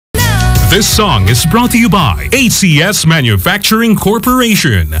This song is brought to you by ACS Manufacturing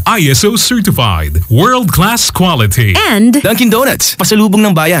Corporation, ISO certified, world-class quality. And Dunkin' Donuts, pasalubong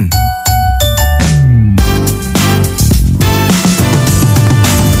ng bayan.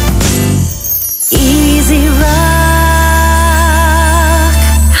 Easy Rock.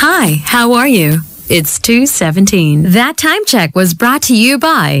 Hi, how are you? It's 2:17. That time check was brought to you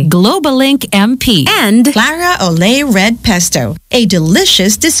by Global Link MP and Clara Olay Red Pesto, a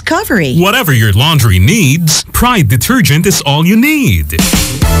delicious discovery. Whatever your laundry needs, Pride Detergent is all you need.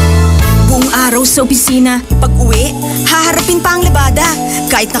 Buong araw sa opisina, pag-uwi, haharapin pa ang labada.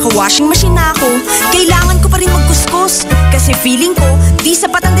 Kahit naka-washing machine na ako, kailangan ko pa rin magkuskus. Kasi feeling ko, di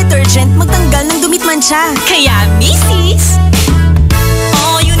sapat ang detergent magtanggal ng dumit mancha. Kaya, Mrs.,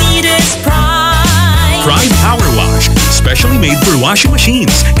 all you need is Pride. Pride Powerwash, specially made for washing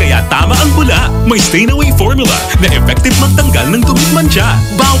machines. Kaya tama ang bula. May stain-away formula na effective magtanggal ng dumit mancha.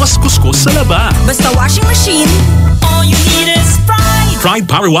 Bawas kuskus sa laba. Basta washing machine, all you need is Pride. Pride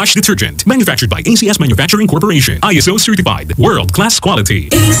Powerwash Detergent, manufactured by ACS Manufacturing Corporation, ISO certified, world-class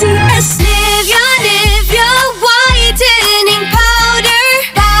quality. ACS Nivea whitening powder.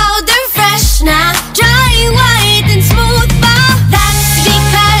 Powder fresh na, dry, white and smooth pa. That's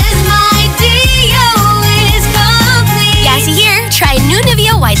because my Dio is complete. Yassi here, try new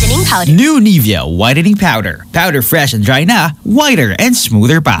Nivea whitening powder. New Nivea whitening powder. Powder fresh and dry na, whiter and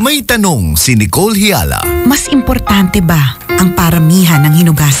smoother pa. May tanong si Nicole Hiala. Mas importante ba ang paramihan ng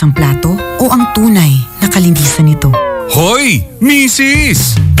hinugasang plato o ang tunay na kalinisan nito? Hoy,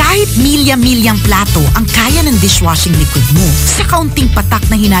 Mrs.! Kahit milya-milyang plato ang kaya ng dishwashing liquid mo, sa kaunting patak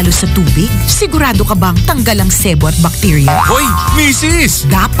na hinalo sa tubig, sigurado ka bang tanggal ang sebo at bakterya? Hoy, Mrs.!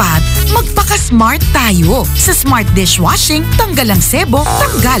 Dapat magpaka-smart tayo. Sa smart dishwashing, tanggal ang sebo,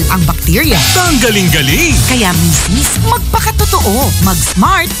 tanggal ang bakterya. Tanggaling-galing! Kaya Mrs., magpakatotoo.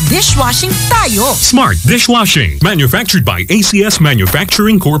 Mag-smart dishwashing tayo. Smart Dishwashing, manufactured by ACS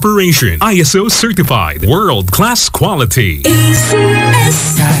Manufacturing Corporation, ISO certified, world-class quality.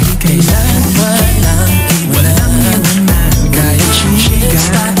 ACS. Kahit kailan walang iwanan. Kahit sumiga,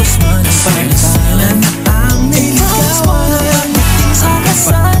 status mo na pagkasalan ang niligawan. Pagdating sa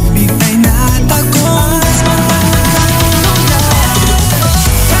kasal, bigay na taguan.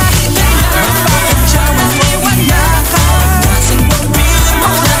 Kahit kailan pagkatsawan mo'y wala ka. Nasing pagpili mo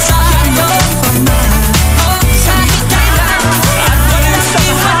na sa iyong pamahal. Kahit kailan at walang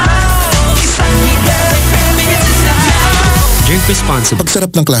iwanan. Isang Miguel, Drink responsibly.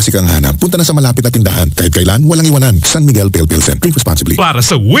 Pagsarap ng klasik ang hanap, punta na sa malapit na tindahan. Kahit kailan, walang iwanan. San Miguel Pilsen. Drink responsibly. Para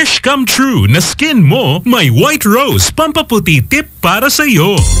sa wish come true na skin mo, may White Rose pampaputi tip para sa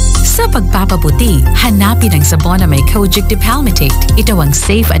iyo. Sa pagpapaputi, hanapin ang sabon na may Kojic depalmitate. Ito ang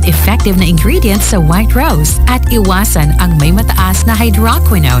safe at effective na ingredient sa White Rose at iwasan ang may mataas na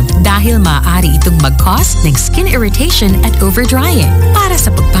hydroquinone dahil maaari itong mag-cause ng skin irritation at overdrying. Para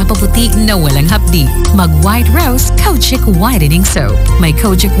sa pagpapaputi na walang hapdi, mag-White Rose Kojic Whitening Soap. May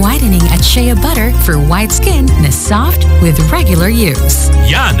Kojic Whitening at shea butter for white skin na soft with regular use.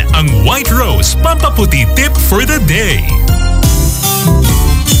 Yan ang White Rose pampaputi tip for the day.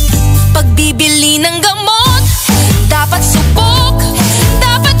 Pagbibili ng gamot, dapat subok,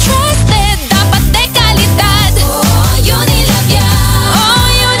 dapat trusted, dapat dekalidad. Oh, Unilab yan.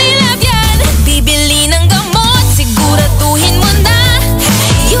 Oh, Unilab yan. Pagbibili ng gamot, siguraduhin mo na.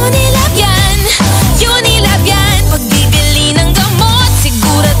 Unilab yan. Unilab yan. Pagbibili ng gamot,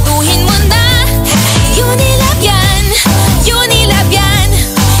 siguraduhin mo na. Unilab yan. Unilab yan.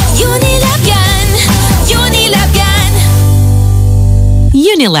 Unilab yan. Unilab yan.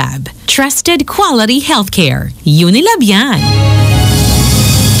 Unilab. Trusted quality healthcare. Unilab yan.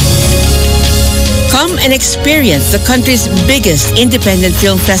 Come and experience the country's biggest independent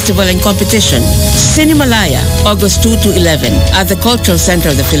film festival and competition, Cinemalaya, August 2 to 11, at the Cultural Center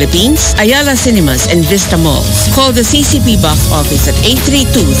of the Philippines, Ayala Cinemas, and Vista Malls. Call the CCP box office at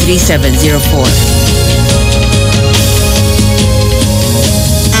 832-3704.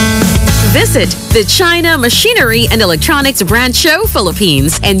 Visit the China Machinery and Electronics Brand Show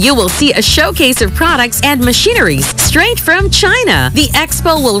Philippines and you will see a showcase of products and machineries straight from China. The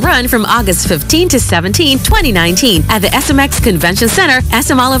expo will run from August 15 to 17, 2019 at the SMX Convention Center,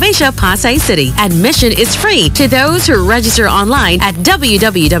 SM Olivacia, Pasay City. Admission is free to those who register online at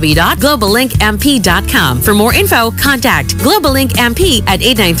www.globallinkmp.com. For more info, contact Global Link MP at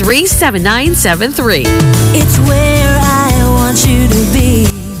 893-7973. It's where I want you to